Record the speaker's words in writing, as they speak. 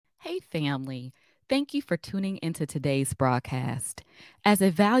family. Thank you for tuning into today's broadcast. As a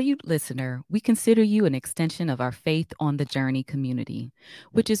valued listener, we consider you an extension of our Faith on the Journey community,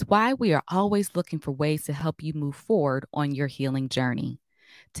 which is why we are always looking for ways to help you move forward on your healing journey.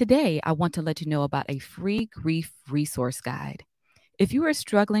 Today, I want to let you know about a free grief resource guide. If you are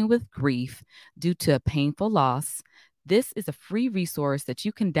struggling with grief due to a painful loss, this is a free resource that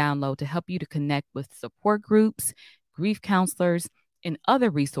you can download to help you to connect with support groups, grief counselors, and other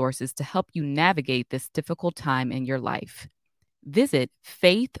resources to help you navigate this difficult time in your life. Visit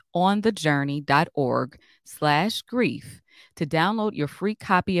faithonthejourney.org/grief to download your free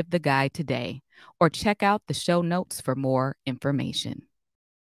copy of the guide today, or check out the show notes for more information.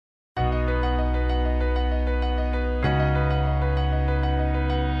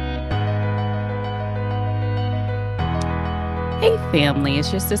 Hey family,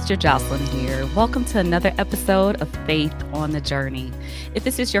 it's your sister Jocelyn here. Welcome to another episode of Faith on the Journey. If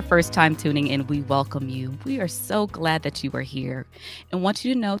this is your first time tuning in, we welcome you. We are so glad that you are here and want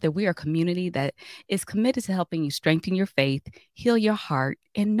you to know that we are a community that is committed to helping you strengthen your faith, heal your heart,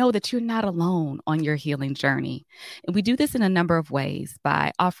 and know that you're not alone on your healing journey. And we do this in a number of ways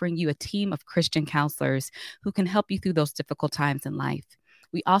by offering you a team of Christian counselors who can help you through those difficult times in life.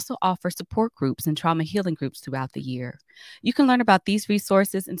 We also offer support groups and trauma healing groups throughout the year. You can learn about these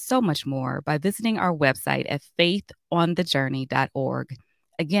resources and so much more by visiting our website at faithonthejourney.org.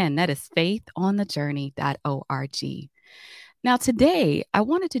 Again, that is faithonthejourney.org. Now, today, I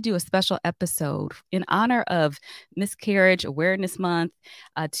wanted to do a special episode in honor of Miscarriage Awareness Month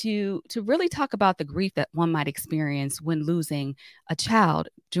to really talk about the grief that one might experience when losing a child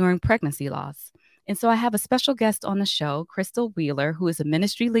during pregnancy loss. And so I have a special guest on the show, Crystal Wheeler, who is a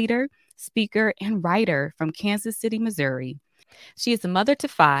ministry leader, speaker, and writer from Kansas City, Missouri. She is a mother to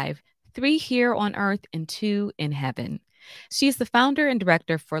 5, 3 here on earth and 2 in heaven. She is the founder and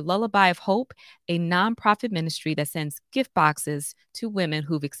director for Lullaby of Hope, a nonprofit ministry that sends gift boxes to women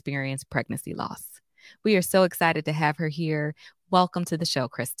who've experienced pregnancy loss. We are so excited to have her here. Welcome to the show,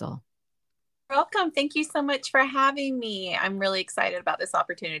 Crystal. Welcome. Thank you so much for having me. I'm really excited about this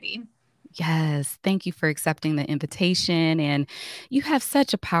opportunity. Yes, thank you for accepting the invitation. And you have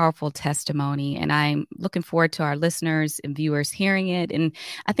such a powerful testimony, and I'm looking forward to our listeners and viewers hearing it. And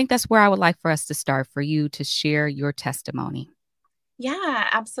I think that's where I would like for us to start, for you to share your testimony. Yeah,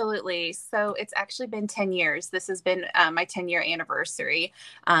 absolutely. So it's actually been 10 years. This has been my 10-year anniversary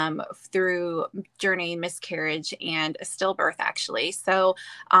through journey, miscarriage, and a stillbirth, actually. So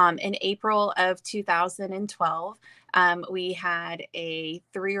in April of 2012, we had a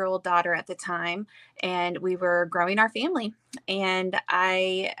 3-year-old daughter at the time, and we were growing our family. And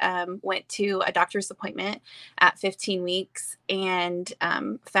I went to a doctor's appointment at 15 weeks and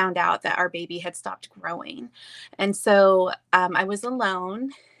found out that our baby had stopped growing. And so I was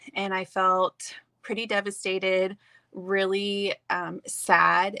alone and I felt pretty devastated, really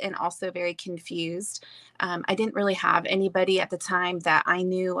sad, and also very confused. I didn't really have anybody at the time that I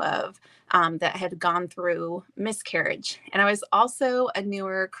knew of that had gone through miscarriage. And I was also a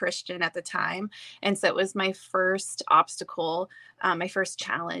newer Christian at the time. And so it was my first obstacle, my first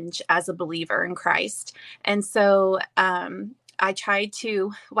challenge as a believer in Christ. And so I tried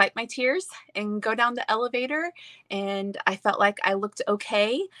to wipe my tears and go down the elevator, and I felt like I looked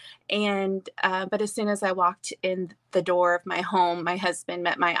okay. And but as soon as I walked in the door of my home, my husband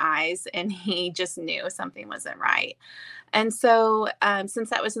met my eyes, and he just knew something wasn't right. And so,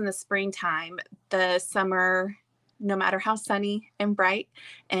 since that was in the springtime, the summer, no matter how sunny and bright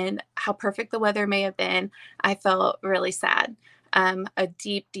and how perfect the weather may have been, I felt really sad, a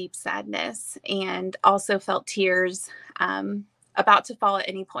deep, deep sadness, and also felt tears about to fall at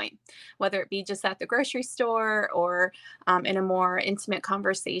any point, whether it be just at the grocery store or in a more intimate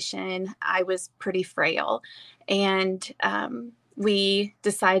conversation. I was pretty frail. And we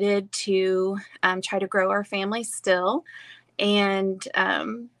decided to try to grow our family still. And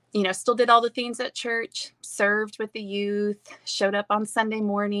still did all the things at church, served with the youth, showed up on Sunday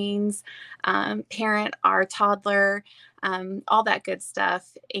mornings, parent our toddler, all that good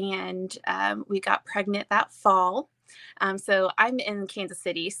stuff. And we got pregnant that fall. So I'm in Kansas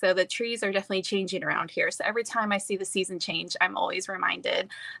City, so the trees are definitely changing around here. So every time I see the season change, I'm always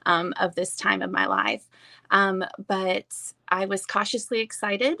reminded of this time of my life. But I was cautiously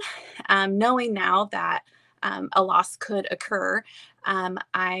excited, knowing now that a loss could occur.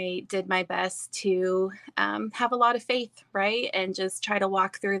 I did my best to have a lot of faith, right? And just try to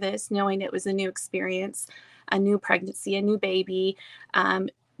walk through this, knowing it was a new experience, a new pregnancy, a new baby,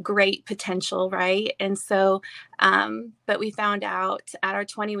 great potential, right? And so, but we found out at our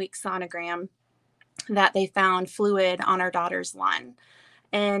 20-week sonogram that they found fluid on our daughter's lung.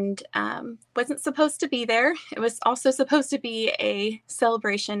 and wasn't supposed to be there. It was also supposed to be a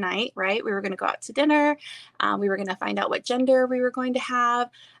celebration night, right? We were going to go out to dinner. We were going to find out what gender we were going to have,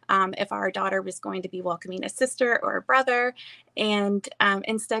 if our daughter was going to be welcoming a sister or a brother. And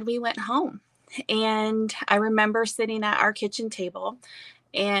instead, we went home. And I remember sitting at our kitchen table,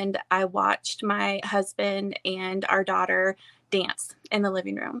 and I watched my husband and our daughter dance in the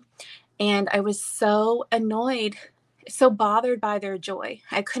living room. And I was so annoyed, so bothered by their joy.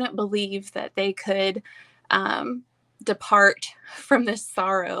 I couldn't believe that they could depart from this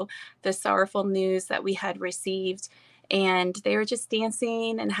sorrow, the sorrowful news that we had received. And they were just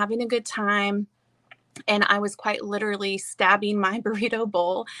dancing and having a good time. And I was quite literally stabbing my burrito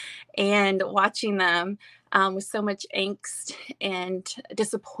bowl and watching them with so much angst and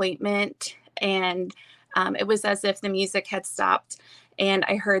disappointment. And it was as if the music had stopped. And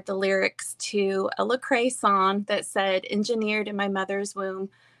I heard the lyrics to a Lecrae song that said, "Engineered in my mother's womb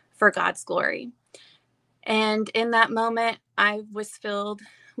for God's glory." And in that moment, I was filled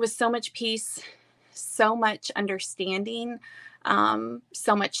with so much peace, so much understanding,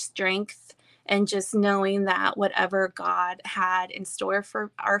 so much strength, and just knowing that whatever God had in store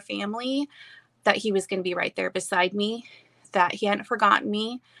for our family, that He was going to be right there beside me, that He hadn't forgotten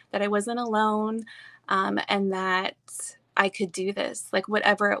me, that I wasn't alone, and that I could do this, like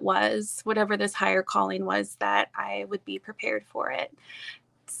whatever it was, whatever this higher calling was, that I would be prepared for it.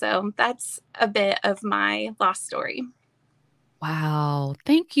 So that's a bit of my lost story. Wow.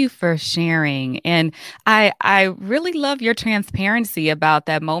 Thank you for sharing. And I really love your transparency about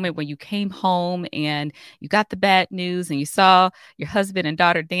that moment when you came home and you got the bad news and you saw your husband and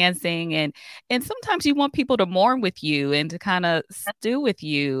daughter dancing, and sometimes you want people to mourn with you and to kind of stew with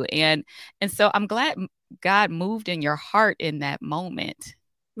you. And so I'm glad God moved in your heart in that moment.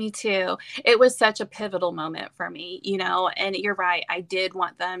 Me too. It was such a pivotal moment for me, and you're right. I did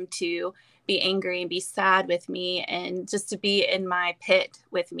want them to be angry and be sad with me and just to be in my pit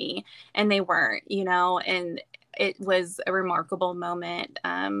with me. And they weren't, and it was a remarkable moment.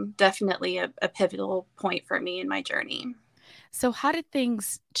 Definitely a pivotal point for me in my journey. So how did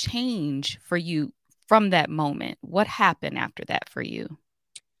things change for you from that moment? What happened after that for you?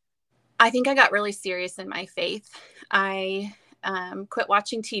 I think I got really serious in my faith. I quit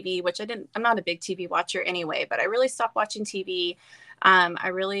watching TV, which I'm not a big TV watcher anyway, but I really stopped watching TV. I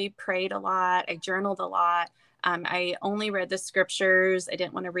really prayed a lot. I journaled a lot. I only read the scriptures. I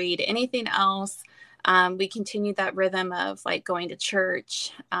didn't want to read anything else. We continued that rhythm of like going to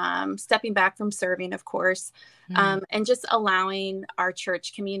church, stepping back from serving, of course, and just allowing our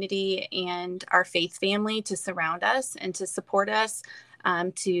church community and our faith family to surround us and to support us,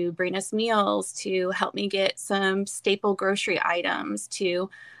 to bring us meals, to help me get some staple grocery items, to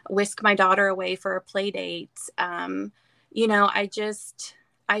whisk my daughter away for a play date.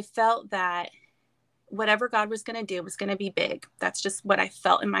 I felt that whatever God was going to do was going to be big. That's just what I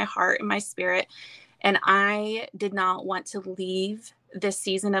felt in my heart and my spirit. And I did not want to leave this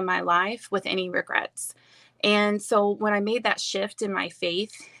season of my life with any regrets. And so when I made that shift in my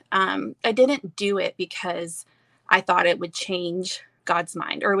faith, I didn't do it because I thought it would change God's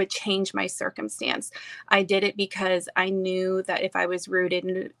mind or it would change my circumstance. I did it because I knew that if I was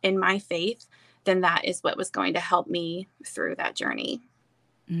rooted in my faith, then that is what was going to help me through that journey.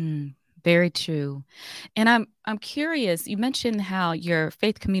 Mm, very true. And I'm curious, you mentioned how your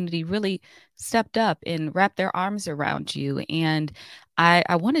faith community really stepped up and wrapped their arms around you. And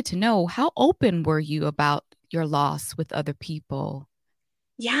I wanted to know, how open were you about your loss with other people?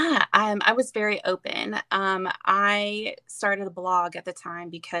 Yeah, I was very open. I started a blog at the time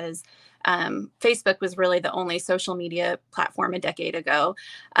because Facebook was really the only social media platform a decade ago,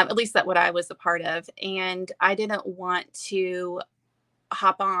 at least that what I was a part of. And I didn't want to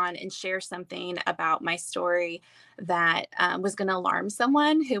hop on and share something about my story that was going to alarm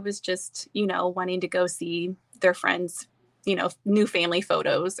someone who was just, wanting to go see their friends, new family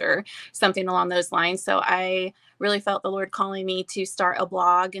photos or something along those lines. So I really felt the Lord calling me to start a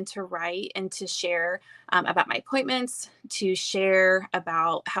blog and to write and to share about my appointments, to share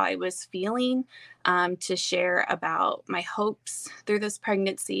about how I was feeling, to share about my hopes through this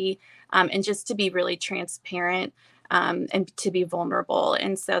pregnancy, and just to be really transparent, and to be vulnerable.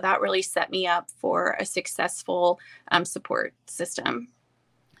 And so that really set me up for a successful support system.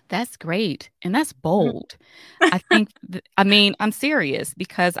 That's great, and that's Mhm. bold. I think I mean, I'm serious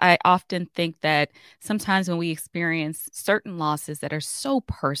because I often think that sometimes when we experience certain losses that are so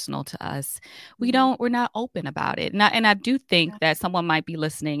personal to us, Mhm. we're not open about it. And I do think Yeah, that someone might be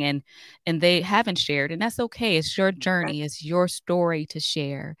listening and they haven't shared, and that's okay. It's your right. journey, it's your story to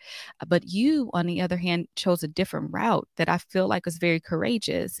share. But you, on the other hand, chose a different route that I feel like was very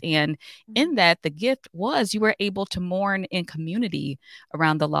courageous. And Mhm. in that, the gift was you were able to mourn in community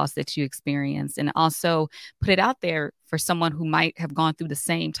around the loss that you experienced and also put it out there for someone who might have gone through the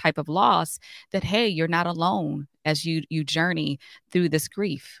same type of loss that hey, you're not alone as you journey through this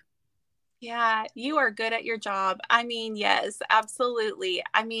grief. Yeah, you are good at your job. I mean, yes, absolutely.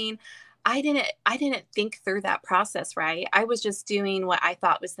 I mean, I didn't think through that process, right? I was just doing what I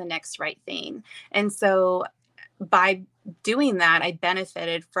thought was the next right thing. And so by doing that, I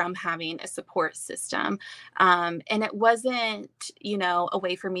benefited from having a support system. And it wasn't, a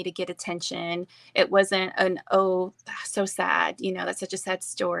way for me to get attention. It wasn't oh, so sad, that's such a sad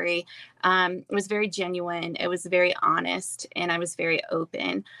story. It was very genuine. It was very honest, and I was very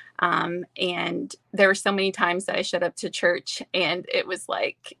open. And there were so many times that I showed up to church and it was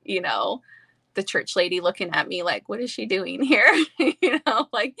like, the church lady looking at me like, what is she doing here?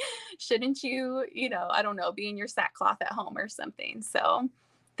 Like, shouldn't you, I don't know, be in your sackcloth at home or something. So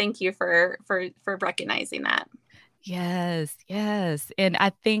thank you for recognizing that. Yes, yes. And I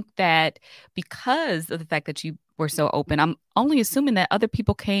think that because of the fact that you were so open, I'm only assuming that other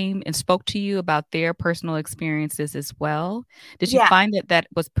people came and spoke to you about their personal experiences as well. Did you Yeah. find that that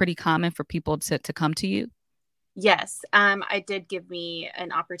was pretty common for people to come to you? Yes, I did give me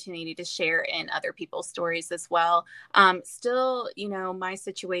an opportunity to share in other people's stories as well. Still, my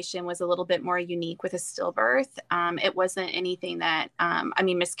situation was a little bit more unique with a stillbirth. It wasn't anything that, I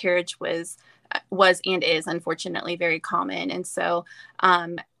mean, miscarriage was and is unfortunately very common, and so,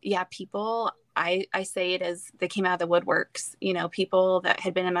 yeah, people. I say it as they came out of the woodworks, people that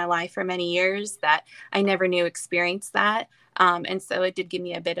had been in my life for many years that I never knew experienced that. And so it did give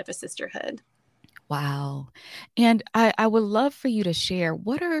me a bit of a sisterhood. Wow. And I would love for you to share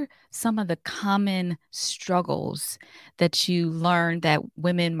what are some of the common struggles that you learned that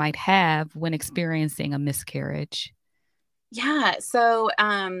women might have when experiencing a miscarriage? Yeah. So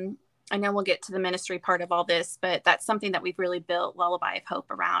I know we'll get to the ministry part of all this, but that's something that we've really built Lullaby of Hope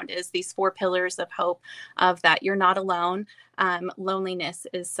around is these four pillars of hope of that you're not alone. Loneliness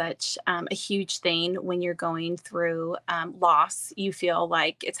is such a huge thing when you're going through loss. You feel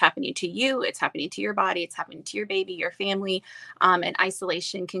like it's happening to you, it's happening to your body, it's happening to your baby, your family, and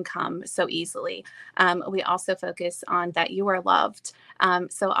isolation can come so easily. We also focus on that you are loved.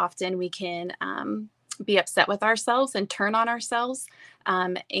 So often we can be upset with ourselves and turn on ourselves.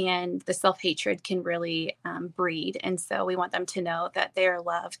 And the self hatred can really breed. And so we want them to know that they are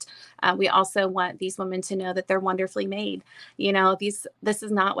loved. We also want these women to know that they're wonderfully made. This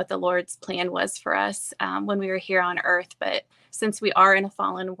is not what the Lord's plan was for us when we were here on earth, but since we are in a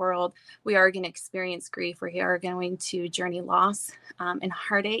fallen world, we are going to experience grief. We are going to journey loss and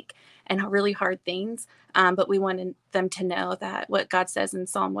heartache and really hard things. But we wanted them to know that what God says in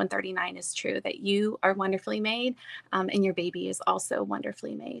Psalm 139 is true, that you are wonderfully made and your baby is also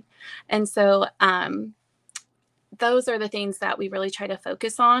wonderfully made. And so those are the things that we really try to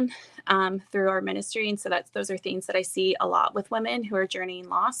focus on through our ministry. And so those are things that I see a lot with women who are journeying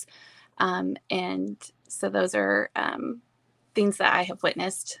loss. And so those are things that I have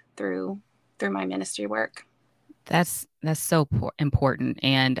witnessed through my ministry work. That's so important,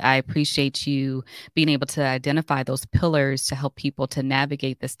 and I appreciate you being able to identify those pillars to help people to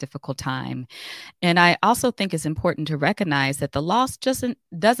navigate this difficult time. And I also think it's important to recognize that the loss doesn't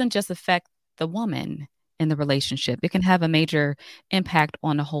just affect the woman in the relationship. It can have a major impact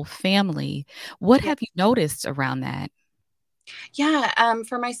on the whole family. What Yeah. have you noticed around that? Yeah,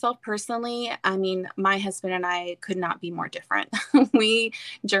 for myself personally, I mean, my husband and I could not be more different. We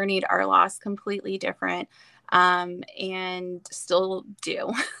journeyed our loss completely different, and still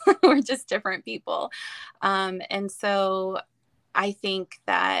do. We're just different people. And so I think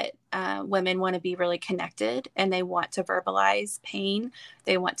that women want to be really connected and they want to verbalize pain.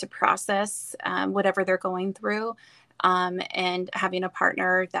 They want to process whatever they're going through. And having a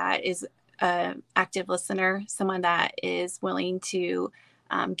partner that is an active listener, someone that is willing to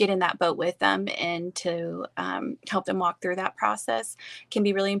get in that boat with them and to help them walk through that process can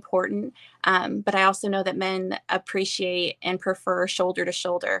be really important. But I also know that men appreciate and prefer shoulder to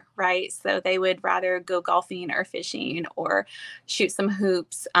shoulder, right? So they would rather go golfing or fishing or shoot some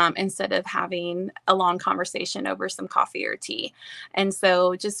hoops instead of having a long conversation over some coffee or tea. And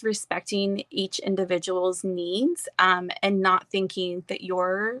so just respecting each individual's needs and not thinking that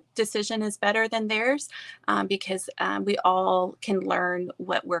your decision is better than theirs because we all can learn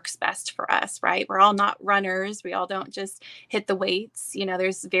what works best for us, right? We're all not runners. We all don't just hit the weights. You know,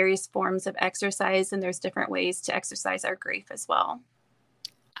 there's various forms of exercise and there's different ways to exercise our grief as well.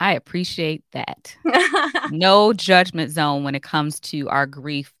 I appreciate that. No judgment zone when it comes to our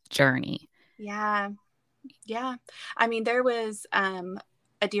grief journey. Yeah. Yeah. I mean, there was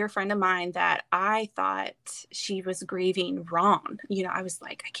a dear friend of mine that I thought she was grieving wrong. You know, I was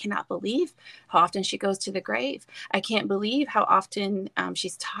like, I cannot believe how often she goes to the grave. I can't believe how often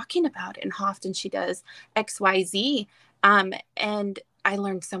she's talking about it and how often she does XYZ. And I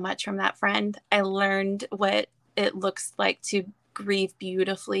learned so much from that friend. I learned what it looks like to grieve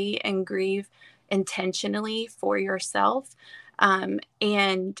beautifully and grieve intentionally for yourself.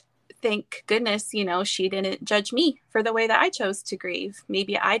 And thank goodness, you know, she didn't judge me for the way that I chose to grieve.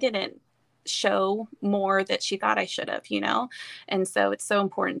 Maybe I didn't show more that she thought I should have, you know? And so it's so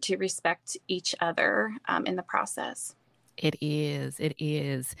important to respect each other in the process. It is. It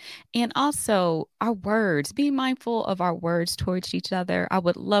is. And also our words, be mindful of our words towards each other. I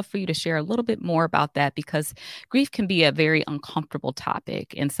would love for you to share a little bit more about that because grief can be a very uncomfortable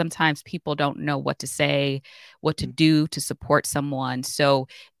topic. And sometimes people don't know what to say, what to do to support someone. So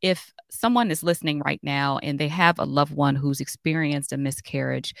if someone is listening right now and they have a loved one who's experienced a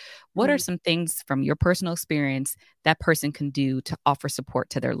miscarriage, what are Mhm. some things from your personal experience that person can do to offer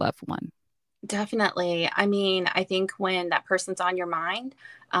support to their loved one? Definitely. I mean, I think when that person's on your mind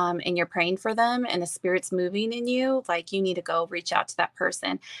and you're praying for them and the spirit's moving in you, like you need to go reach out to that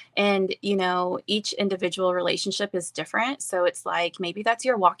person. And, you know, each individual relationship is different. So it's like maybe that's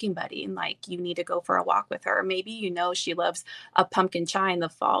your walking buddy and like you need to go for a walk with her. Maybe you know she loves a pumpkin chai in the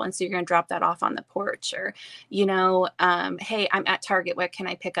fall. And so you're going to drop that off on the porch or, you know, hey, I'm at Target. What can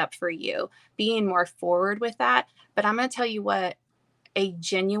I pick up for you? Being more forward with that. But I'm going to tell you what, a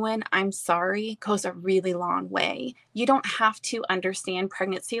genuine I'm sorry goes a really long way. You don't have to understand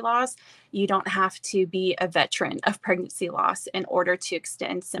pregnancy loss. You don't have to be a veteran of pregnancy loss in order to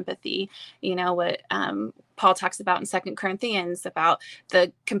extend sympathy. You know what Paul talks about in Second Corinthians about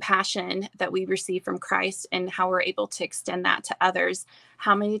the compassion that we receive from Christ and how we're able to extend that to others.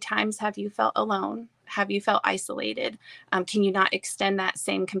 How many times have you felt alone? Have you felt isolated? Can you not extend that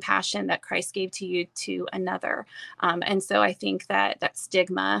same compassion that Christ gave to you to another? And so I think that that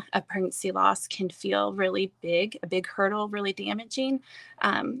stigma of pregnancy loss can feel really big, a big hurdle, really damaging.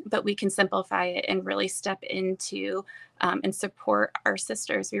 But we can simplify it and really step into and support our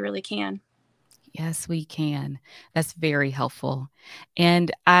sisters. We really can. Yes, we can. That's very helpful. And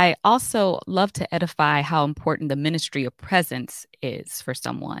I also love to edify how important the ministry of presence is for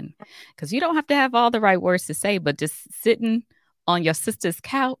someone. Because you don't have to have all the right words to say, but just sitting on your sister's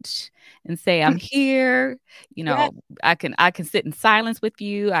couch and say, I'm here. You Yeah. know, I can sit in silence with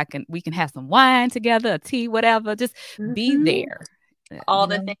you. We can have some wine together, a tea, whatever. Just be Mhm. there. All You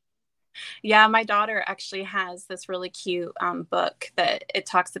the know? things. Yeah, my daughter actually has this really cute book that it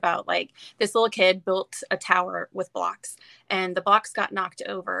talks about like this little kid built a tower with blocks and the blocks got knocked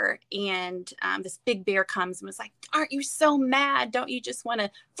over. And this big bear comes and was like, aren't you so mad? Don't you just want to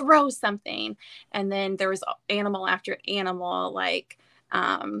throw something? And then there was animal after animal, like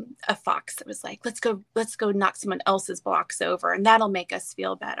a fox that was like, let's go knock someone else's blocks over and that'll make us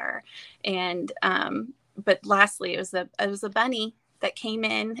feel better. And, but lastly, it was a bunny that came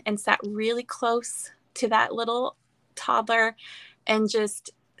in and sat really close to that little toddler and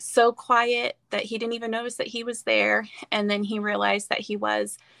just so quiet that he didn't even notice that he was there. And then he realized that he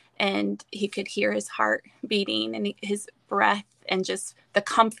was, and he could hear his heart beating and his breath and just the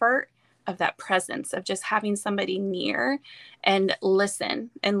comfort of that presence of just having somebody near and listen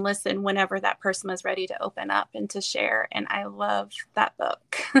whenever that person was ready to open up and to share. And I love that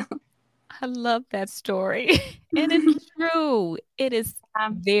book. I love that story. And it's true. It is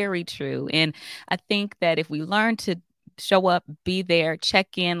um, very true. And I think that if we learn to show up, be there,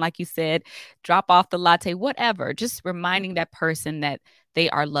 check in, like you said, drop off the latte, whatever, just reminding that person that they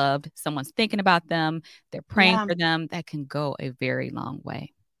are loved, someone's thinking about them, they're praying yeah. for them, that can go a very long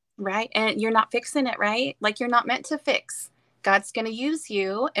way. Right. And you're not fixing it, right? Like you're not meant to fix. God's going to use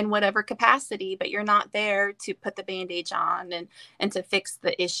you in whatever capacity, but you're not there to put the bandage on and to fix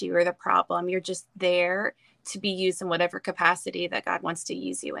the issue or the problem. You're just there to be used in whatever capacity that God wants to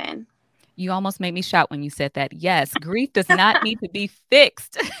use you in. You almost made me shout when you said that. Yes, grief does not need to be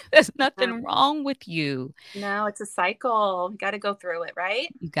fixed. There's Uh, nothing wrong with you. no, it's a cycle. You got to go through it, right?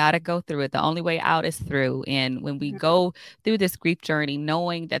 You got to go through it. The only way out is through. And when we Mhm. go through this grief journey,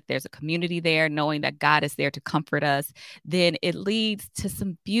 knowing that there's a community there, knowing that God is there to comfort us, then it leads to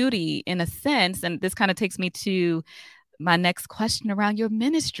some beauty in a sense. And this kind of takes me to my next question around your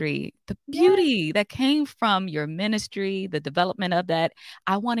ministry, the Yes. beauty that came from your ministry, the development of that.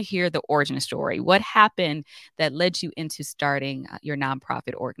 I want to hear the origin story. What happened that led you into starting your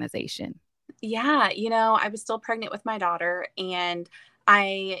nonprofit organization? Yeah, I was still pregnant with my daughter, and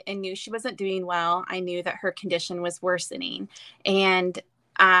I knew she wasn't doing well. I knew that her condition was worsening. And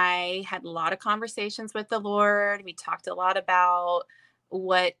I had a lot of conversations with the Lord. We talked a lot about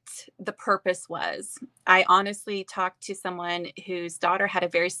what the purpose was. I honestly talked to someone whose daughter had a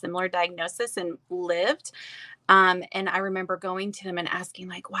very similar diagnosis and lived. And I remember going to them and asking,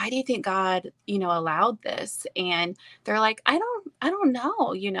 like, why do you think God, allowed this? And they're like, I don't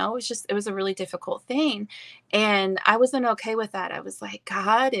know. It was a really difficult thing. And I wasn't okay with that. I was like,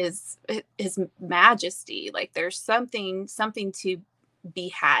 God is his majesty. Like there's something to be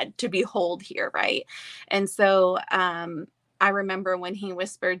had, to behold here, right? And so I remember when he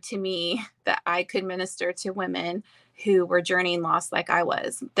whispered to me that I could minister to women who were journeying lost like I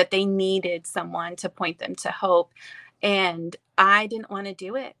was, that they needed someone to point them to hope. And I didn't want to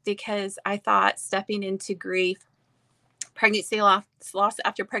do it because I thought stepping into grief, loss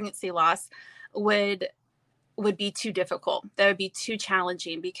after pregnancy loss would be too difficult. That would be too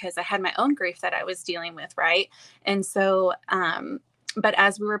challenging because I had my own grief that I was dealing with, right? And so but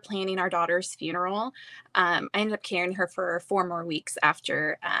as we were planning our daughter's funeral, I ended up carrying her for 4 more weeks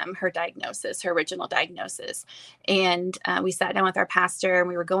after her original diagnosis. And we sat down with our pastor and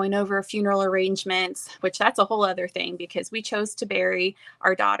we were going over funeral arrangements, which that's a whole other thing because we chose to bury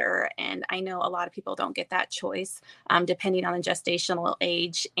our daughter. And I know a lot of people don't get that choice depending on the gestational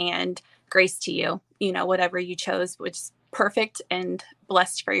age. And grace to you, whatever you chose, which is perfect and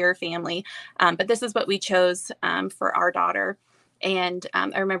blessed for your family. But this is what we chose for our daughter. And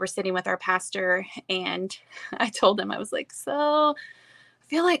I remember sitting with our pastor and I told him, I was like, so I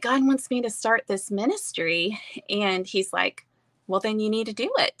feel like God wants me to start this ministry. And he's like, well, then you need to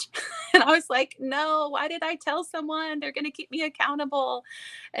do it. And I was like, no, why did I tell someone? They're going to keep me accountable.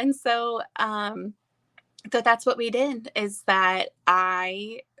 And so that's what we did, is that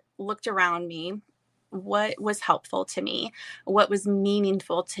I looked around me, what was helpful to me, what was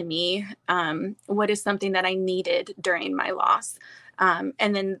meaningful to me, what is something that I needed during my loss, and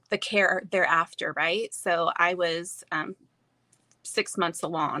then the care thereafter, right? So I was 6 months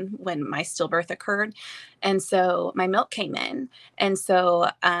along when my stillbirth occurred. And so my milk came in. And so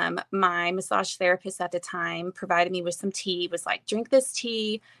my massage therapist at the time provided me with some tea, was like, drink this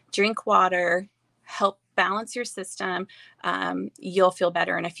tea, drink water, help balance your system. You'll feel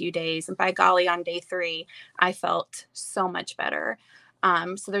better in a few days. And by golly, on day 3, I felt so much better.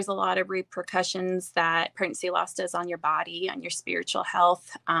 So there's a lot of repercussions that pregnancy loss does on your body, on your spiritual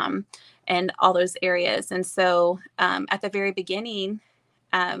health, and all those areas. And so at the very beginning,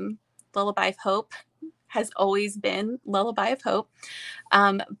 Lullaby of Hope has always been Lullaby of Hope.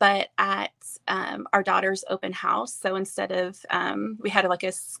 But at our daughter's open house, so instead of, we had like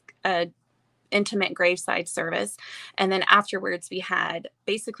a intimate graveside service. And then afterwards, we had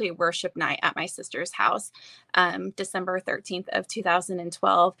basically a worship night at my sister's house, December 13th of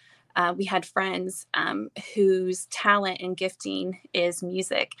 2012. We had friends whose talent and gifting is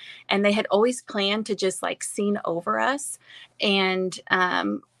music, and they had always planned to just like sing over us. And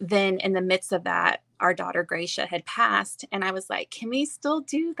then in the midst of that, our daughter Gracia had passed, and I was like, can we still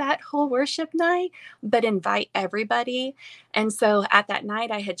do that whole worship night, but invite everybody? And so at that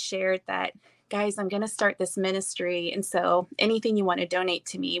night, I had shared that, guys, I'm going to start this ministry. And so anything you want to donate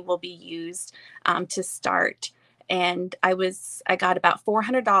to me will be used to start. And I got about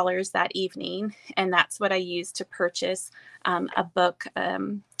 $400 that evening. And that's what I used to purchase a book,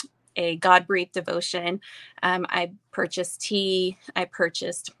 a God breathed devotion. I purchased tea. I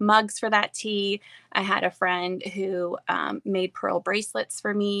purchased mugs for that tea. I had a friend who made pearl bracelets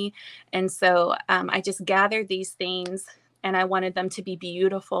for me. And so I just gathered these things, and I wanted them to be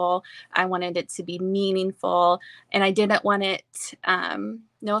beautiful. I wanted it to be meaningful. And I didn't want it,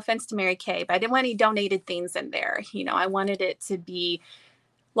 no offense to Mary Kay, but I didn't want any donated things in there. I wanted it to be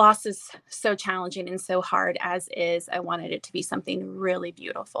loss is so challenging and so hard as is. I wanted it to be something really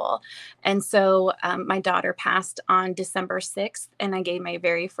beautiful. And so my daughter passed on December 6th, and I gave my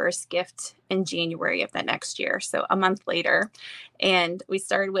very first gift in January of the next year. So a month later. And we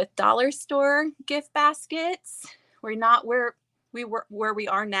started with dollar store gift baskets. We're not where we were where we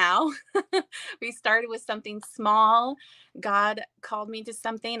are now. We started with something small. God called me to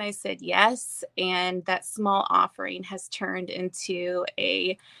something. I said yes. And that small offering has turned into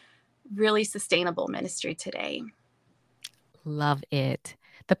a really sustainable ministry today. Love it.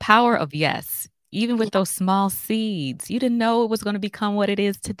 The power of yes, even with Yeah. those small seeds. You didn't know it was going to become what it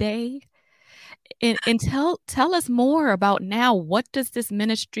is today. And tell us more about now. What does this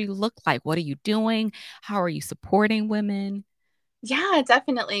ministry look like? What are you doing? How are you supporting women? Yeah,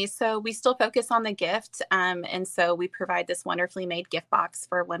 definitely. So we still focus on the gift. And so we provide this wonderfully made gift box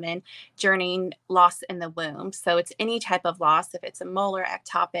for women journeying loss in the womb. So it's any type of loss. If it's a molar,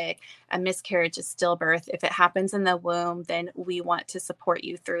 ectopic, a miscarriage, a stillbirth, if it happens in the womb, then we want to support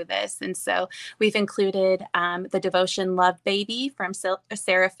you through this. And so we've included the devotion Love Baby from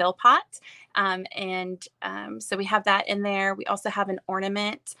Sarah Philpott. So we have that in there. We also have an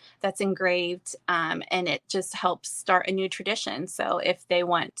ornament that's engraved, and it just helps start a new tradition. So if they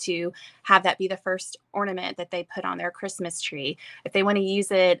want to have that be the first ornament that they put on their Christmas tree, if they want to use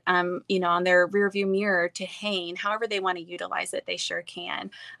it, on their rear view mirror to hang, however they want to utilize it, they sure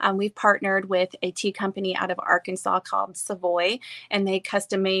can. We've partnered with a tea company out of Arkansas called Savoy, and they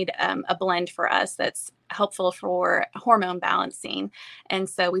custom made a blend for us that's helpful for hormone balancing. And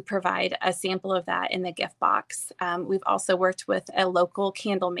so we provide a sample of that in the gift box. We've also worked with a local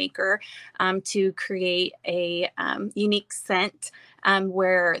candle maker to create a unique scent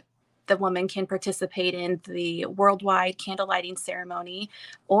where the woman can participate in the worldwide candle lighting ceremony,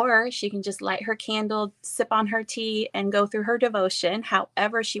 or she can just light her candle, sip on her tea, and go through her devotion,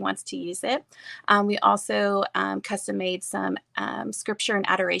 however she wants to use it. We also custom made some scripture and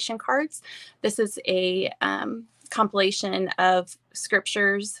adoration cards. This is a compilation of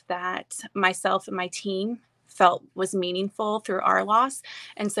scriptures that myself and my team felt was meaningful through our loss.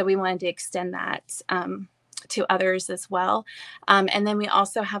 And so we wanted to extend that to others as well. And then we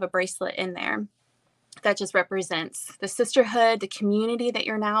also have a bracelet in there that just represents the sisterhood, the community that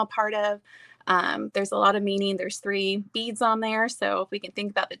you're now a part of. There's a lot of meaning. There's 3 beads on there. So if we can think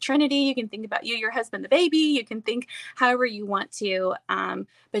about the Trinity, you can think about you, your husband, the baby, you can think however you want to.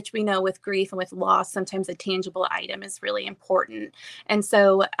 But we know with grief and with loss, sometimes a tangible item is really important. And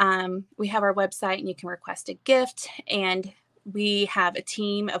so we have our website and you can request a gift. And we have a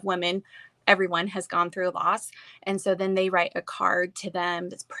team of women. Everyone has gone through a loss. And so then they write a card to them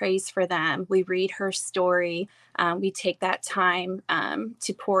that's praise for them. We read her story. We take that time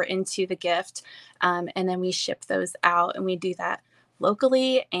to pour into the gift. And then we ship those out. And we do that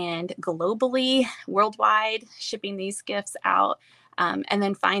locally and globally, worldwide, shipping these gifts out. And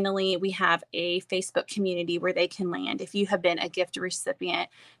then finally, we have a Facebook community where they can land. If you have been a gift recipient,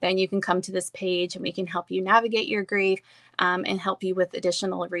 then you can come to this page and we can help you navigate your grief and help you with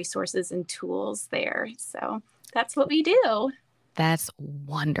additional resources and tools there. So that's what we do. That's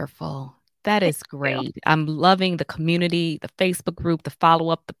wonderful. That Thank is you. great. I'm loving the community, the Facebook group, the follow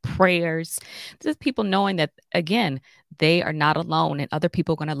up, the prayers. Just people knowing that, again, they are not alone and other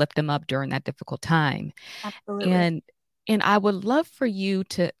people are going to lift them up during that difficult time. Absolutely. And and I would love for you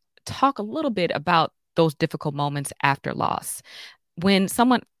to talk a little bit about those difficult moments after loss. When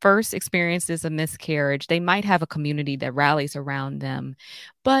someone first experiences a miscarriage, they might have a community that rallies around them,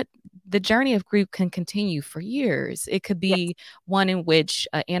 but the journey of grief can continue for years. It could Yes. be one in which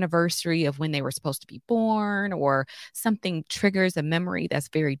an anniversary of when they were supposed to be born, or something triggers a memory that's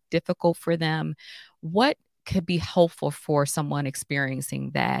very difficult for them. What could be helpful for someone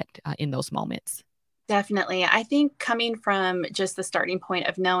experiencing that in those moments? Definitely. I think coming from just the starting point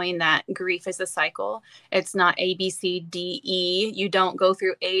of knowing that grief is a cycle, it's not A, B, C, D, E. You don't go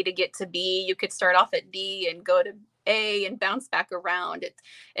through A to get to B. You could start off at D and go to A and bounce back around.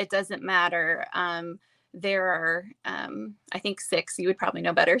 It doesn't matter. There are, I think, 6, you would probably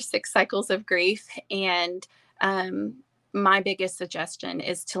know better, 6 cycles of grief. And um, my biggest suggestion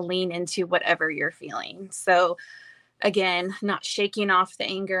is to lean into whatever you're feeling. So, again, not shaking off the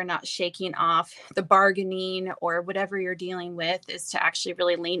anger, not shaking off the bargaining or whatever you're dealing with, is to actually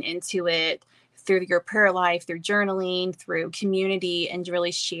really lean into it through your prayer life, through journaling, through community, and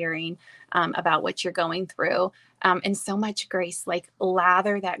really sharing about what you're going through. And so much grace, like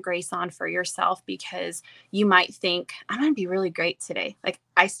lather that grace on for yourself, because you might think, I'm going to be really great today. Like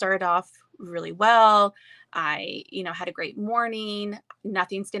I started off really well. I, had a great morning.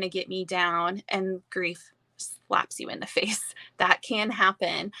 Nothing's going to get me down. And grief slaps you in the face. That can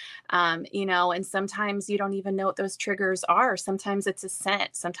happen. And sometimes you don't even know what those triggers are. Sometimes it's a scent,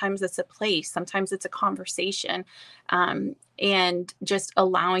 sometimes it's a place, sometimes it's a conversation. And just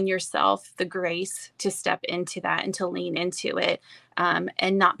allowing yourself the grace to step into that and to lean into it, and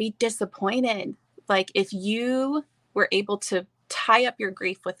not be disappointed. Like, if you were able to tie up your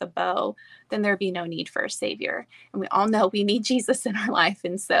grief with a bow, then there'd be no need for a savior. And we all know we need Jesus in our life.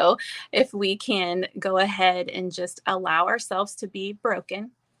 And so if we can go ahead and just allow ourselves to be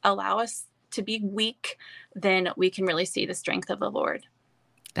broken, allow us to be weak, then we can really see the strength of the Lord.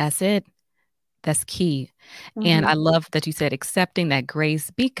 That's it. That's key. And Mhm. I love that you said accepting that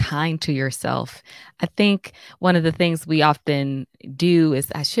grace, be kind to yourself. I think one of the things we often do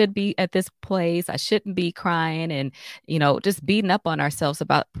is I should be at this place, I shouldn't be crying and, just beating up on ourselves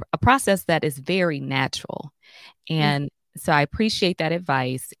about a process that is very natural. Mhm. And so I appreciate that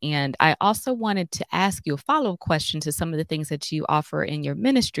advice. And I also wanted to ask you a follow-up question to some of the things that you offer in your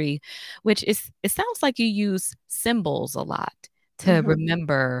ministry, which is it sounds like you use symbols a lot to Mhm.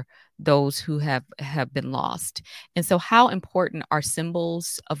 remember those who have been lost. And so how important are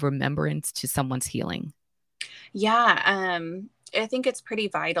symbols of remembrance to someone's healing? Yeah, I think it's pretty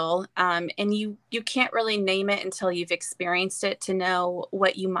vital. And you can't really name it until you've experienced it to know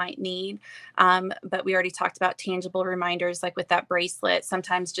what you might need. But we already talked about tangible reminders, like with that bracelet.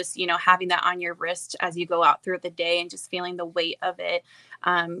 Sometimes just having that on your wrist as you go out through the day and just feeling the weight of it,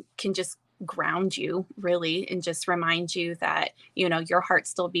 can just ground you really and just remind you that your heart's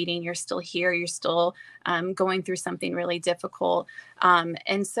still beating, you're still here, you're still going through something really difficult.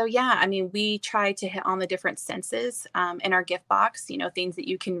 And so, yeah, I mean, we try to hit on the different senses in our gift box, things that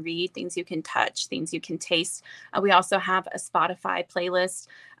you can read, things you can touch, things you can taste. We also have a Spotify playlist,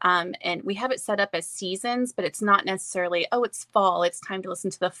 and we have it set up as seasons, but it's not necessarily, oh, it's fall, it's time to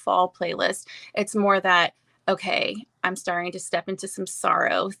listen to the fall playlist. It's more that, okay, I'm starting to step into some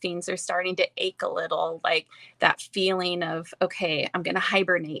sorrow. Things are starting to ache a little, like that feeling of, okay, I'm going to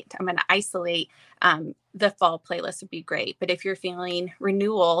hibernate, I'm going to isolate. The fall playlist would be great. But if you're feeling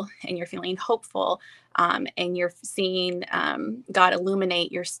renewal and you're feeling hopeful, and you're seeing God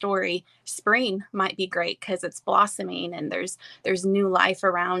illuminate your story, spring might be great because it's blossoming and there's new life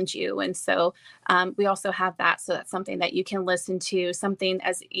around you. And so we also have that. So that's something that you can listen to, something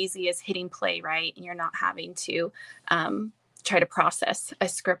as easy as hitting play, right? And you're not having to try to process a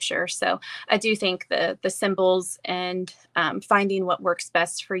scripture. So I do think the symbols and finding what works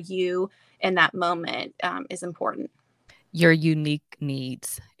best for you in that moment is important. Your unique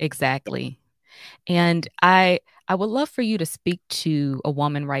needs. Exactly. And I would love for you to speak to a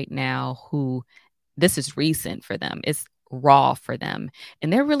woman right now who this is recent for them. It's raw for them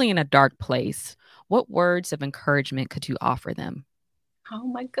and they're really in a dark place. What words of encouragement could you offer them? Oh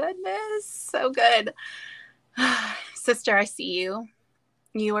my goodness, so good. Sister, I see you.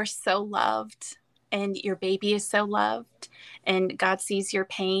 You are so loved, and your baby is so loved, and God sees your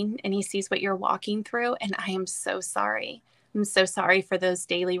pain and He sees what you're walking through. And I am so sorry. I'm so sorry for those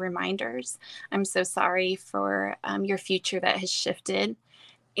daily reminders. I'm so sorry for your future that has shifted.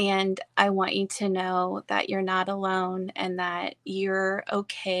 And I want you to know that you're not alone and that you're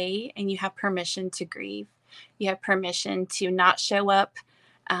okay and you have permission to grieve. You have permission to not show up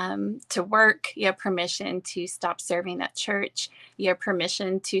to work. You have permission to stop serving at church. You have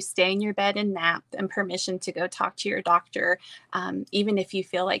permission to stay in your bed and nap, and permission to go talk to your doctor, even if you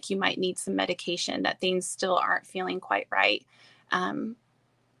feel like you might need some medication, that things still aren't feeling quite right. Um,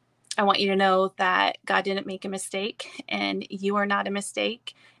 I want you to know that God didn't make a mistake, and you are not a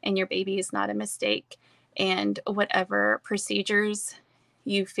mistake, and your baby is not a mistake. And whatever procedures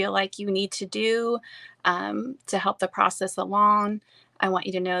you feel like you need to do to help the process along, I want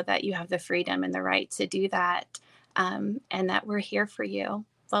you to know that you have the freedom and the right to do that, and that we're here for you.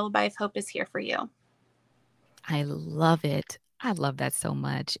 Lullaby of Hope is here for you. I love it. I love that so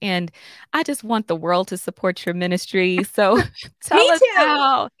much. And I just want the world to support your ministry. So Me tell us too.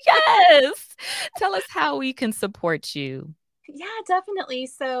 how. Yes. Tell us how we can support you. Yeah, definitely.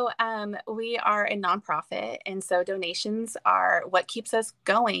 So, we are a nonprofit, and so donations are what keeps us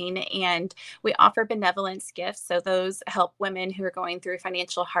going. And we offer benevolence gifts. So, those help women who are going through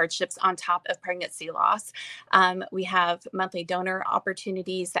financial hardships on top of pregnancy loss. We have monthly donor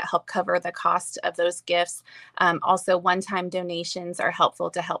opportunities that help cover the cost of those gifts. Also, one time donations are helpful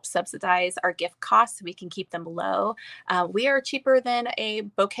to help subsidize our gift costs so we can keep them low. We are cheaper than a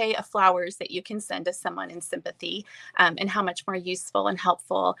bouquet of flowers that you can send to someone in sympathy. And how much more useful and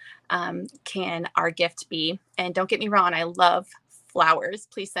helpful can our gift be? And don't get me wrong, I love flowers.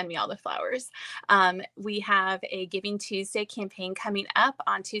 Please send me all the flowers. We have a Giving Tuesday campaign coming up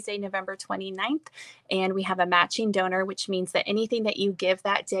on Tuesday, November 29th. And we have a matching donor, which means that anything that you give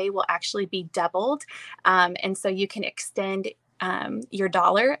that day will actually be doubled. And so you can extend your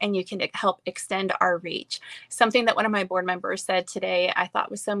dollar, and you can help extend our reach. Something that one of my board members said today I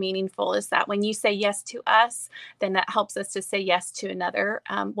thought was so meaningful is that when you say yes to us, then that helps us to say yes to another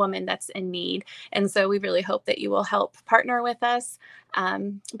woman that's in need. And so we really hope that you will help partner with us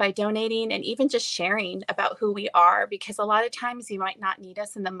by donating and even just sharing about who we are, because a lot of times you might not need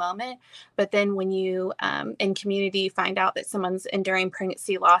us in the moment, but then when you in community find out that someone's enduring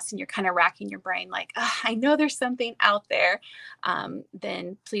pregnancy loss and you're kind of racking your brain like, oh, I know there's something out there,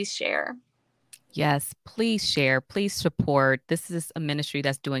 then please share. Yes, please share, please support. This is a ministry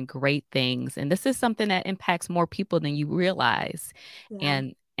that's doing great things, and this is something that impacts more people than you realize. Yeah.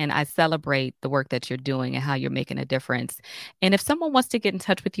 And I celebrate the work that you're doing and how you're making a difference. And if someone wants to get in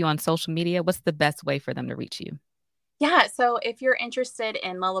touch with you on social media, what's the best way for them to reach you? Yeah, so if you're interested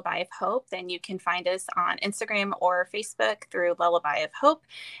in Lullaby of Hope, then you can find us on Instagram or Facebook through Lullaby of Hope.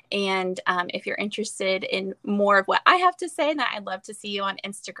 And if you're interested in more of what I have to say, then I'd love to see you on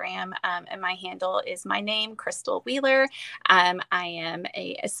Instagram. And my handle is my name, Crystal Wheeler. I am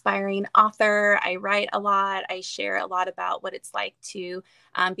a aspiring author. I write a lot. I share a lot about what it's like to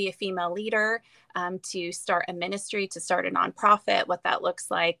be a female leader, to start a ministry, to start a nonprofit, what that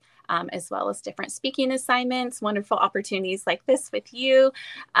looks like. As well as different speaking assignments, wonderful opportunities like this with you.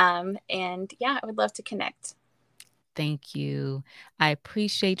 And yeah, I would love to connect. Thank you. I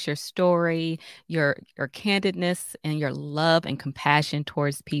appreciate your story, your candidness, and your love and compassion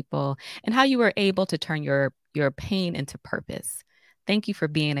towards people, and how you were able to turn your pain into purpose. Thank you for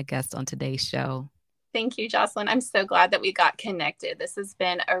being a guest on today's show. Thank you, Jocelyn. I'm so glad that we got connected. This has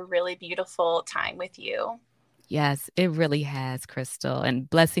been a really beautiful time with you. Yes, it really has, Crystal, and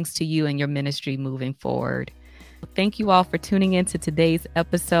blessings to you and your ministry moving forward. Thank you all for tuning in to today's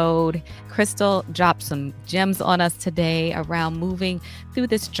episode. Crystal dropped some gems on us today around moving through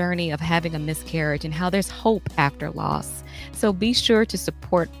this journey of having a miscarriage and how there's hope after loss. So be sure to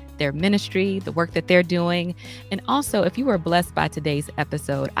support their ministry, the work that they're doing. And also, if you were blessed by today's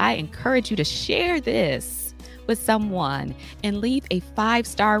episode, I encourage you to share this with someone and leave a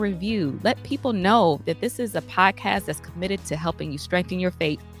 5-star review. Let people know that this is a podcast that's committed to helping you strengthen your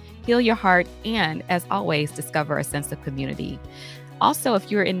faith, heal your heart, and as always, discover a sense of community. Also,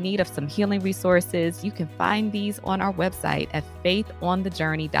 if you're in need of some healing resources, you can find these on our website at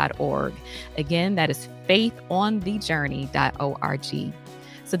faithonthejourney.org. Again, that is faithonthejourney.org.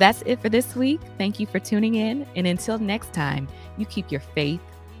 So that's it for this week. Thank you for tuning in. And until next time, you keep your faith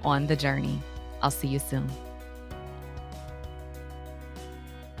on the journey. I'll see you soon.